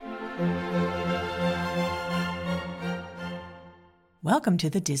Welcome to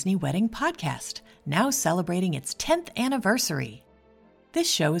the Disney Wedding Podcast, now celebrating its 10th anniversary. This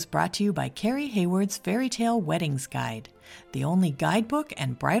show is brought to you by Carrie Hayward's Fairy Tale Weddings Guide, the only guidebook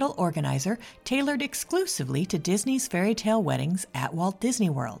and bridal organizer tailored exclusively to Disney's fairy tale weddings at Walt Disney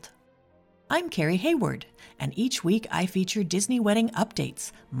World. I'm Carrie Hayward, and each week I feature Disney wedding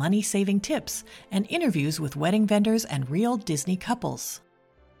updates, money-saving tips, and interviews with wedding vendors and real Disney couples.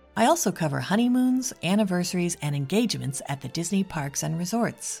 I also cover honeymoons, anniversaries, and engagements at the Disney parks and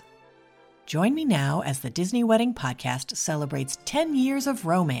resorts. Join me now as the Disney Wedding Podcast celebrates 10 years of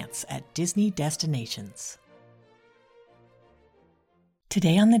romance at Disney destinations.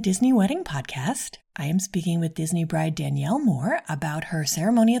 Today on the Disney Wedding Podcast, I am speaking with Disney bride Danielle Moore about her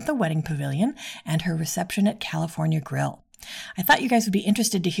ceremony at the Wedding Pavilion and her reception at California Grill. I thought you guys would be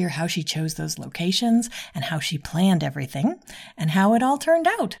interested to hear how she chose those locations and how she planned everything and how it all turned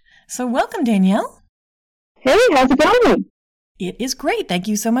out. So welcome, Danielle. Hey, how's it going? It is great. Thank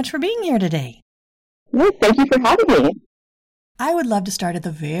you so much for being here today. Yes, thank you for having me. I would love to start at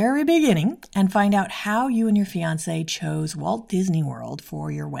the very beginning and find out how you and your fiancé chose Walt Disney World for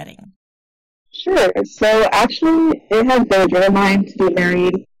your wedding. Sure. So actually, it has been a dream of mine to be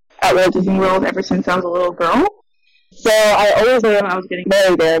married at Walt Disney World ever since I was a little girl. So I always knew I was getting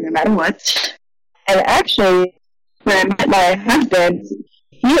married there no matter what. And actually, when I met my husband,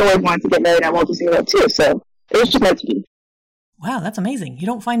 he always wanted to get married at Walt Disney World too. So it was just meant to be. Wow, that's amazing. You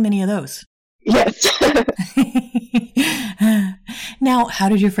don't find many of those. Yes. Now, how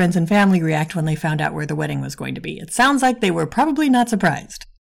did your friends and family react when they found out where the wedding was going to be? It sounds like they were probably not surprised.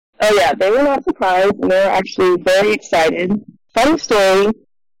 Oh yeah, they were not surprised, and they were actually very excited. Funny story,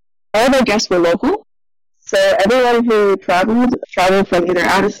 all of our guests were local. So everyone who traveled from either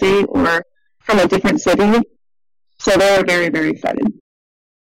out of state or from a different city. So they were very, very excited.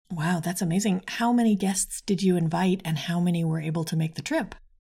 Wow, that's amazing. How many guests did you invite and how many were able to make the trip?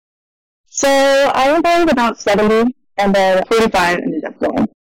 So I invited about 70 and then 45 ended up going.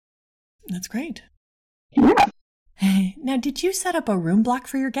 That's great. Yeah. Now, did you set up a room block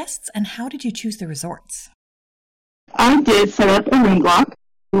for your guests and how did you choose the resorts? I did set up a room block.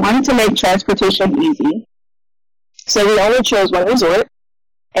 We wanted to make transportation easy. So we only chose one resort,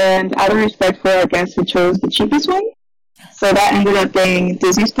 and out of respect for our guests, we chose the cheapest one. So that ended up being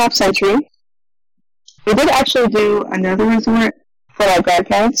Disney's Pop Century. We did actually do another resort for our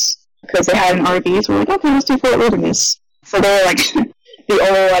grandparents because they had an RV, so we're like, okay, let's do Fort Wilderness. So they were like the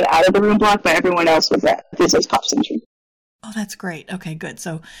only one out of the room block, but everyone else was at Disney's Pop Century. Oh, that's great. Okay, good.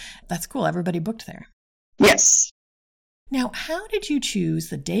 So that's cool. Everybody booked there. Yes. Now, how did you choose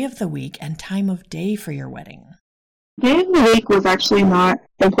the day of the week and time of day for your wedding? Day of the week was actually not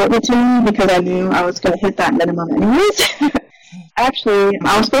important to me because I knew I was going to hit that minimum anyways. Actually,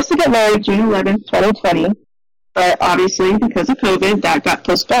 I was supposed to get married June 11th, 2020, but obviously because of COVID, that got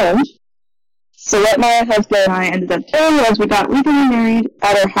postponed. So what my husband and I ended up doing was we got legally married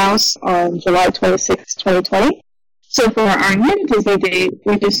at our house on July 26th, 2020. So for our new Disney date,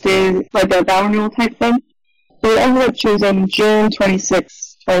 we just did like a vow renewal type thing. So we ended up choosing June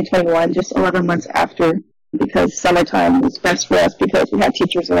 26th, 2021, just 11 months after, because summertime was best for us because we had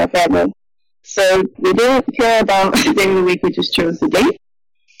teachers in our family. So we didn't care about the day of the week, we just chose the date.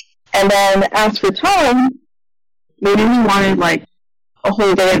 And then as for time, we really wanted like a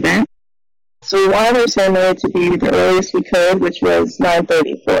whole day event. So we wanted our ceremony to be the earliest we could, which was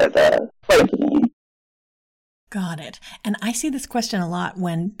 9:30 for the wedding pavilion. Got it. And I see this question a lot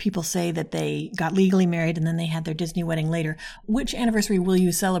when people say that they got legally married and then they had their Disney wedding later. Which anniversary will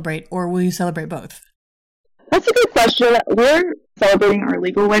you celebrate, or will you celebrate both? That's a good question. We're celebrating our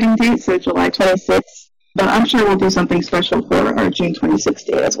legal wedding date, so July 26th, but I'm sure we'll do something special for our June 26th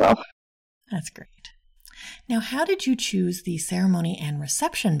date as well. That's great. Now, how did you choose the ceremony and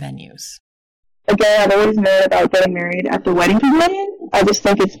reception venues? Again, I've always known about getting married at the wedding pavilion. I just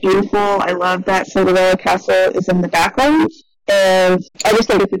think it's beautiful. I love that Cinderella Castle is in the background, and I just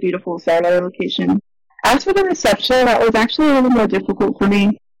think it's a beautiful ceremony location. As for the reception, that was actually a little more difficult for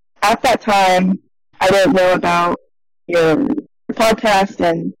me. At that time, I didn't know about your podcast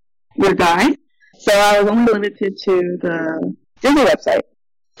and your guide, so I was only limited to the Disney website.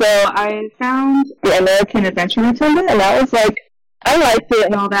 So I found the American Adventure Attendant, and that was like, I liked it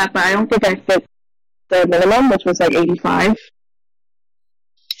and all that, but I don't think I fit the minimum, which was like 85.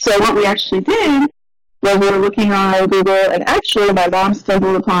 So what we actually did was we were looking on Google, and actually my mom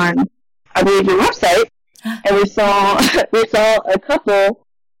stumbled upon, I believe, your website, and we saw a couple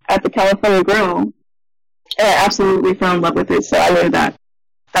at the California Grill, and I absolutely fell in love with it. So I knew that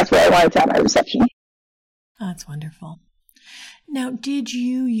that's where I wanted to have my reception. Oh, that's wonderful. Now, did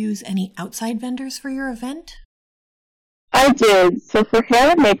you use any outside vendors for your event? I did. So for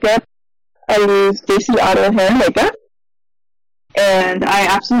hair and makeup, I used Daisy Auto Hair and Makeup. And I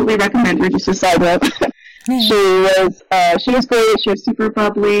absolutely recommend her, just a side note. She was great. She was super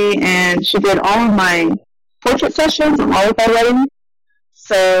bubbly, and she did all of my portrait sessions and all of my weddings.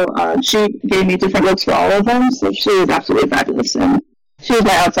 So she gave me different looks for all of them. So she was absolutely fabulous, and she was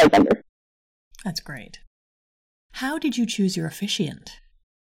my outside vendor. That's great. How did you choose your officiant?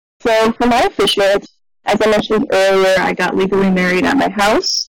 So for my officiant, as I mentioned earlier, I got legally married at my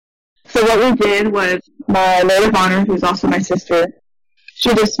house. So what we did was my maid of honor, who's also my sister,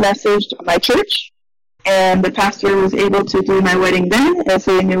 she just messaged my church, and the pastor was able to do my wedding then, and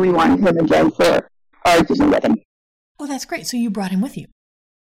so we knew we wanted him again for our Disney wedding. Oh, that's great. So you brought him with you?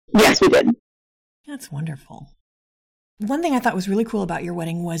 Yes, we did. That's wonderful. One thing I thought was really cool about your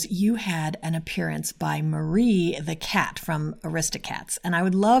wedding was you had an appearance by Marie the cat from Aristocats, and I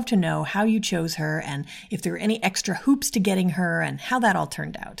would love to know how you chose her and if there were any extra hoops to getting her and how that all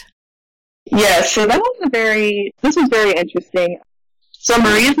turned out. Yes, so this was very interesting. So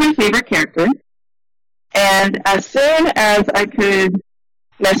Marie is my favorite character, and as soon as I could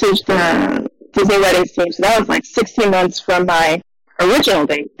message the Disney Weddings team, so that was like 16 months from my original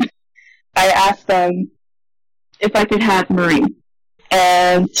date, I asked them if I could have Marie.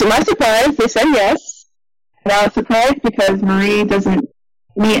 And to my surprise, they said yes. And I was surprised because Marie doesn't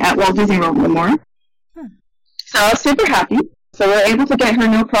meet at Walt Disney World anymore. So I was super happy. So we were able to get her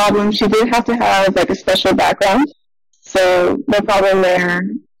no problem. She did have to have like a special background. So no problem there.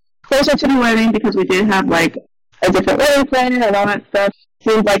 Closer to the wedding, because we did have like a different wedding planner and all that stuff,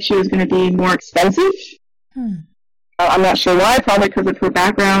 seemed like she was going to be more expensive. I'm not sure why, probably because of her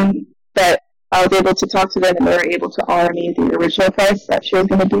background, but I was able to talk to them and they were able to honor me the original price that she was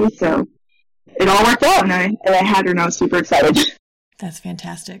going to be. So it all worked out, and I had her, and I was super excited. That's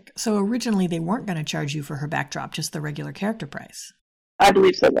fantastic. So originally they weren't going to charge you for her backdrop, just the regular character price. I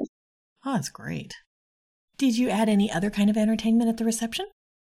believe so, yes. Oh, that's great. Did you add any other kind of entertainment at the reception?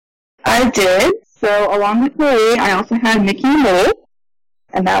 I did. So along with Marie, I also had Mickey and Minnie,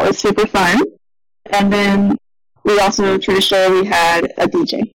 and that was super fun. And then we also traditionally had a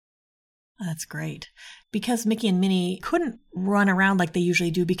DJ. That's great. Because Mickey and Minnie couldn't run around like they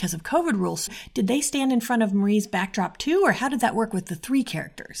usually do because of COVID rules, did they stand in front of Marie's backdrop too, or how did that work with the three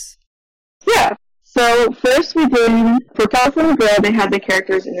characters? Yeah. So first we did, for California Grill, they had the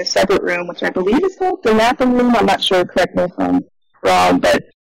characters in a separate room, which I believe is called the Napa Room. I'm not sure, correct me if I'm wrong, but...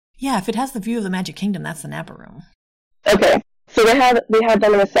 Yeah, if it has the view of the Magic Kingdom, that's the Napa Room. Okay. So they had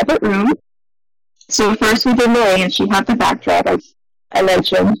them in a separate room. So first we did Marie, and she had the backdrop, as I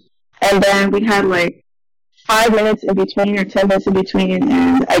mentioned. And then we had like 5 minutes in between or 10 minutes in between,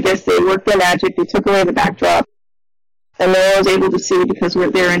 and I guess they worked their magic. They took away the backdrop, and no one was able to see because they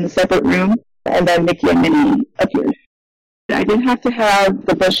were in a separate room, and then Mickey and Minnie appeared. I didn't have to have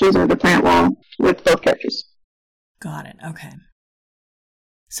the bushes or the plant wall with both characters. Got it. Okay.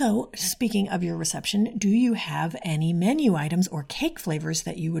 So, speaking of your reception, do you have any menu items or cake flavors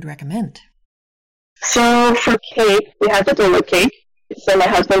that you would recommend? So, for cake, we had the Dole Whip cake. So my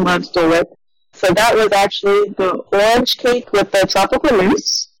husband loves Dole Whip. So that was actually the orange cake with the tropical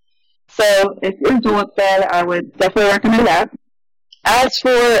mousse. So if you're a Dole Whip fan, I would definitely recommend that. As for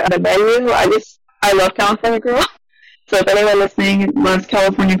the menu, I love California Grill. So if anyone listening loves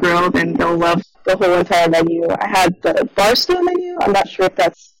California Grill, then they'll love the whole entire menu. I had the Barstow menu. I'm not sure if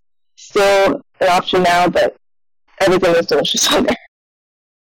that's still an option now, but everything was delicious on there.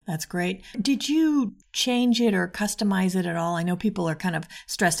 That's great. Did you change it or customize it at all? I know people are kind of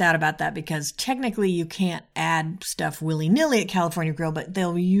stressed out about that because technically you can't add stuff willy-nilly at California Grill, but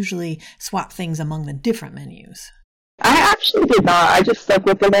they'll usually swap things among the different menus. I actually did not. I just stuck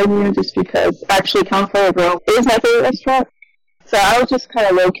with the menu just because actually California Grill is my favorite restaurant. So I was just kind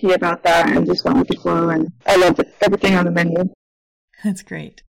of low-key about that and just went with the flow, and I loved everything on the menu. That's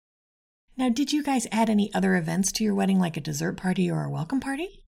great. Now, did you guys add any other events to your wedding, like a dessert party or a welcome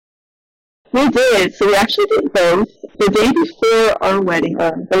party? We did. So we actually did both. The day before our wedding,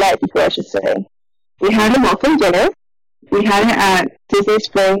 or the night before I should say, we had a welcome dinner. We had it at Disney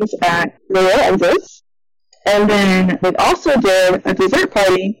Springs at Rio Enzo's. And then we also did a dessert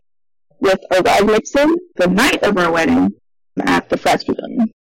party with a ride mixing the night of our wedding at the Frats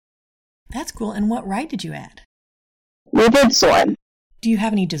Pavilion. That's cool. And what ride did you add? We did Soarin'. Do you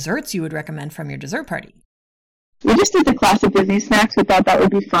have any desserts you would recommend from your dessert party? We just did the classic Disney snacks. We thought that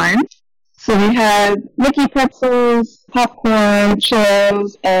would be fun. So we had Mickey pretzels, popcorn,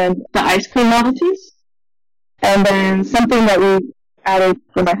 churros, and the ice cream novelties. And then something that we added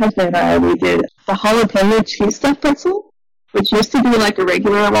for my husband and I, we did the jalapeno cheese stuffed pretzel. which used to be like a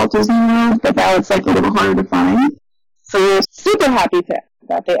regular Walt Disney World, but now it's like a little harder to find. So we're super happy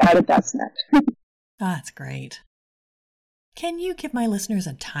that they added that snack. Oh, that's great. Can you give my listeners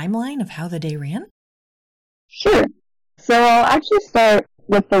a timeline of how the day ran? Sure. So I'll actually start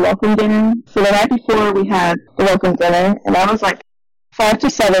with the welcome dinner. So the night before we had the welcome dinner, and that was like 5 to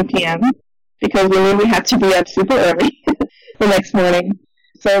 7 p.m. because we knew we had to be up super early the next morning.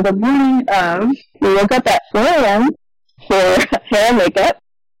 So the morning of, we woke up at 4 a.m. for hair and makeup.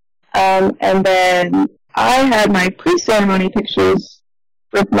 And then I had my pre-ceremony pictures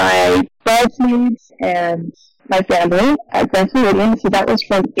with my bridesmaids and my family at Grand Floridian. So that was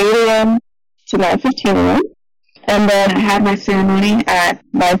from 8 a.m. to 9:15 a.m. And then I had my ceremony at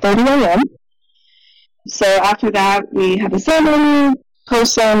 9:30 a.m. So after that, we had the ceremony,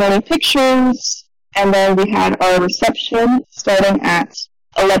 post-ceremony pictures, and then we had our reception starting at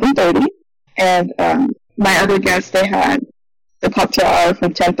 11:30. And my other guests, they had the cocktail hour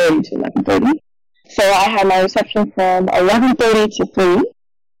from 10:30 to 11:30. So I had my reception from 11:30 to 3.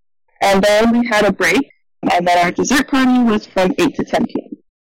 And then we had a break. And then our dessert party was from 8 to 10 p.m.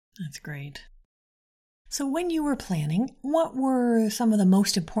 That's great. So when you were planning, what were some of the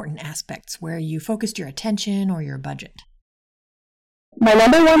most important aspects where you focused your attention or your budget? My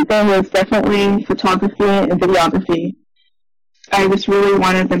number one thing was definitely photography and videography. I just really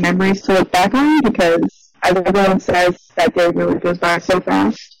wanted the memories to look back on because, as everyone says, that day really goes by so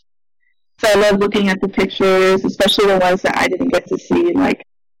fast. So I love looking at the pictures, especially the ones that I didn't get to see, like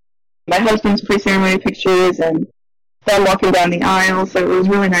my husband's pre-ceremony pictures and them walking down the aisle. So it was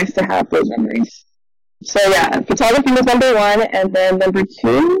really nice to have those memories. So yeah, photography was number one, and then number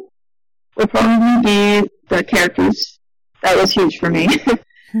two would probably be the characters. That was huge for me.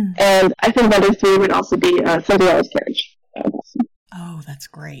 And I think number three would also be Cinderella's carriage. Oh, that's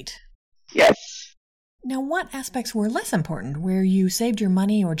great. Yes. Now, what aspects were less important, where you saved your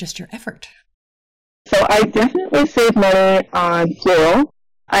money or just your effort? So I definitely saved money on floral.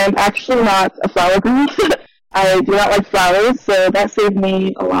 I am actually not a flower girl. I do not like flowers, so that saved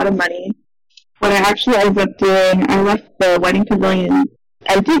me a lot of money. What I actually ended up doing, I left the wedding pavilion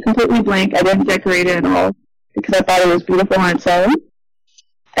empty, completely blank. I didn't decorate it at all because I thought it was beautiful on its own.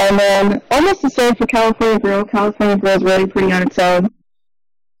 And then almost the same for California Grill. California Grill is really pretty on its own.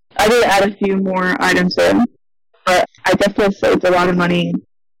 I did add a few more items in, but I definitely saved a lot of money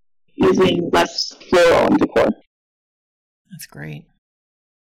using less floral and decor. That's great.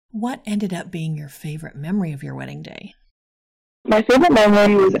 What ended up being your favorite memory of your wedding day? My favorite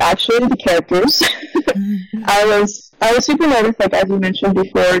memory was actually the characters. I was super nervous, like as you mentioned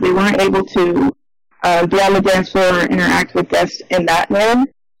before. They weren't able to be on the dance floor or interact with guests in that manner.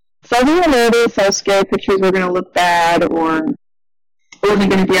 So I was a little nervous. I was scared pictures were going to look bad or it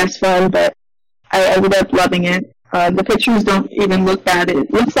wasn't going to be as fun, but I ended up loving it. The pictures don't even look bad.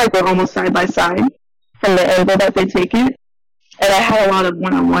 It looks like we're almost side by side from the angle that they take it. And I had a lot of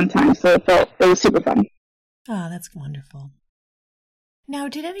one-on-one time, so it was super fun. Oh, that's wonderful. Now,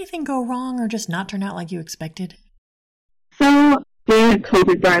 did anything go wrong or just not turn out like you expected? So, being a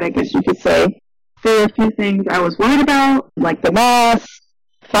COVID bride, I guess you could say, there were a few things I was worried about, like the mask,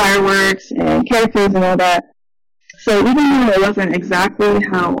 fireworks, and characters and all that. So even though it wasn't exactly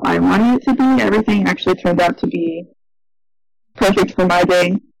how I wanted it to be, everything actually turned out to be perfect for my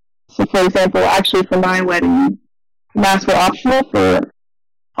day. So for example, actually for my wedding, masks were optional for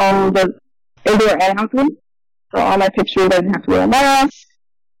all the indoor and outdoor. For all my pictures, I didn't have to wear a mask.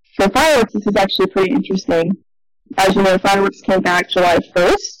 For fireworks, this is actually pretty interesting. As you know, fireworks came back July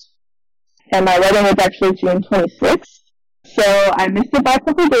 1st, and my wedding was actually June 26th. So I missed it by a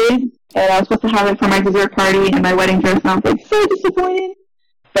couple of days, and I was supposed to have it for my dessert party and my wedding dress, and I was like so disappointed.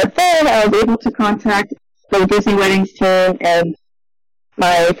 But then I was able to contact the Disney Weddings team and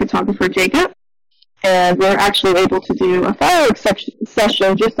my photographer Jacob, and we were actually able to do a fireworks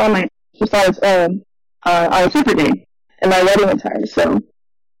session just on its own on a separate day in my wedding attire. So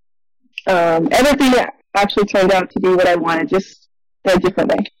everything actually turned out to be what I wanted, just in a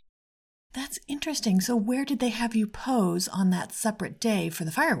different way. That's interesting. So where did they have you pose on that separate day for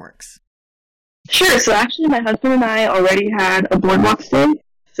the fireworks? Sure. So actually my husband and I already had a boardwalk stay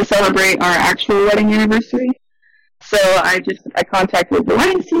to celebrate our actual wedding anniversary. So I contacted the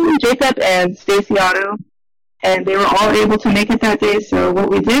wedding team, Jacob and Stacy Otto, and they were all able to make it that day. So what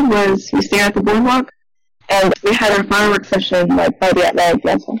we did was we stayed at the boardwalk and we had our fireworks session like by the Atlantic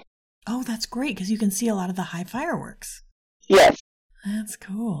Dance Hall. Oh, that's great because you can see a lot of the high fireworks. Yes. That's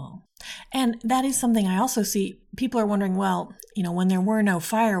cool. And that is something I also see. People are wondering, well, when there were no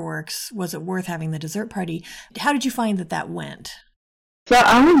fireworks, was it worth having the dessert party? How did you find that went? So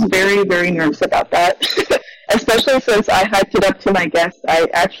I was very, very nervous about that, especially especially since I hyped it up to my guests. I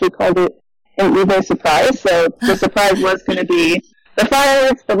actually called it an evening surprise, so the surprise was going to be the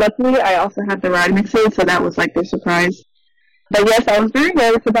fireworks, but luckily I also had the ride mixes, so that was like their surprise. But yes, I was very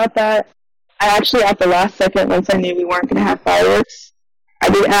nervous about that. I actually, at the last second, once I knew we weren't going to have fireworks, I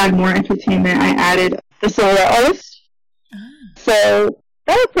did add more entertainment. I added the silhouette artist. So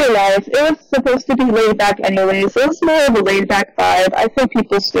that was pretty nice. It was supposed to be laid back anyways. It was more of a laid back vibe. I think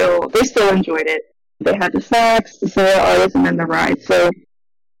people still enjoyed it. They had the snacks, the silhouette artist, and then the ride. So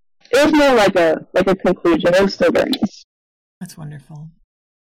it was more like a conclusion. It was still very nice. That's wonderful.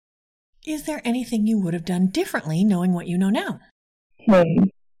 Is there anything you would have done differently knowing what you know now?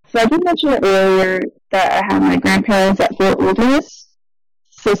 So I did mention earlier that I had my grandparents at Fort Wilderness.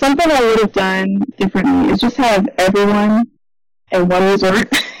 So something I would have done differently is just have everyone in one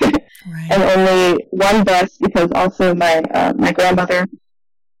resort right. and only one bus, because also my grandmother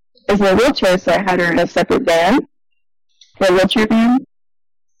is in a wheelchair, so I had her in a separate van, a wheelchair van.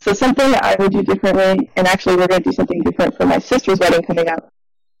 So something I would do differently, and actually we're going to do something different for my sister's wedding coming up,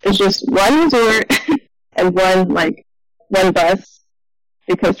 is just one resort and one bus,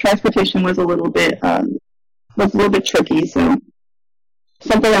 because transportation was a little bit tricky. So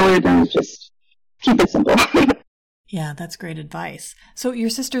something I would have done is just keep it simple. Yeah, that's great advice. So your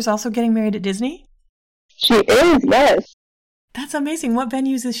sister's also getting married at Disney? She is, yes. That's amazing. What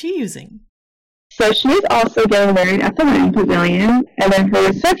venues is she using? So she's also getting married at the Wedding Pavilion, and then her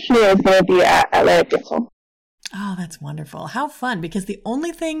reception is going to be at Atlantic Dental. Oh, that's wonderful. How fun, because the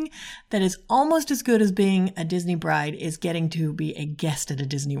only thing that is almost as good as being a Disney bride is getting to be a guest at a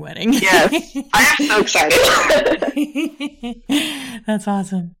Disney wedding. Yes, I am so excited. That's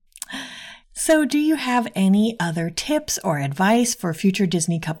awesome. So do you have any other tips or advice for future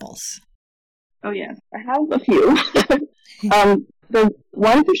Disney couples? Oh, yes. I have a few. The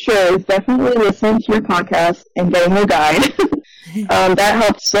one for sure is definitely listening to your podcast and getting your guide. That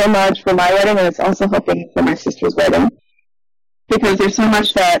helped so much for my wedding, and it's also helping for my sister's wedding. Because there's so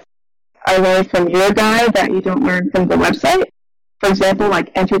much that I learned from your guide that you don't learn from the website. For example,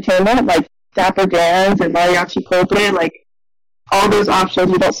 like entertainment, like Dapper Dans and Mariachi Coldplay, like all those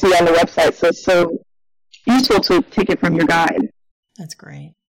options you don't see on the website. So it's so useful to take it from your guide. That's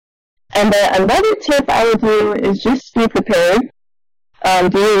great. And then another tip I would do is just be prepared.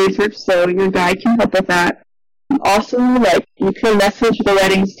 Do your research so your guide can help with that. Also, you can message the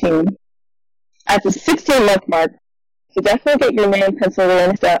weddings team at the 16-month mark to definitely get your name penciled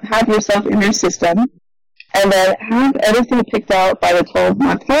in, to have yourself in their system, and then have everything picked out by the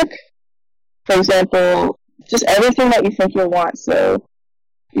 12-month mark. For example, just everything that you think you'll want. So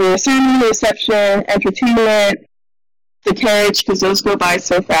your ceremony, reception, entertainment, the carriage, because those go by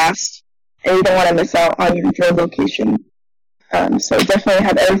so fast, and you don't want to miss out on your dream location. So definitely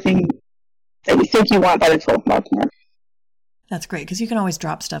have everything that you think you want by the 12-month mark. That's great, because you can always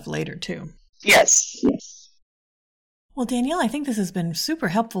drop stuff later, too. Yes. Well, Danielle, I think this has been super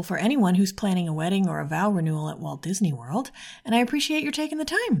helpful for anyone who's planning a wedding or a vow renewal at Walt Disney World, and I appreciate your taking the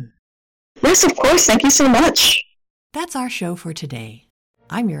time. Yes, of course. Thank you so much. That's our show for today.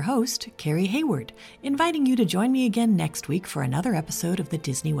 I'm your host, Carrie Hayward, inviting you to join me again next week for another episode of the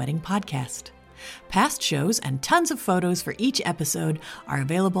Disney Wedding Podcast. Past shows and tons of photos for each episode are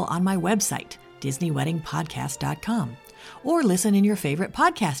available on my website, DisneyWeddingPodcast.com, or listen in your favorite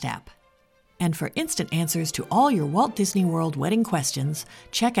podcast app. And for instant answers to all your Walt Disney World wedding questions,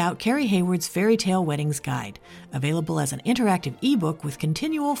 check out Carrie Hayward's Fairy Tale Weddings Guide, available as an interactive ebook with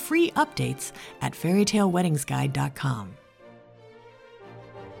continual free updates at fairytaleweddingsguide.com.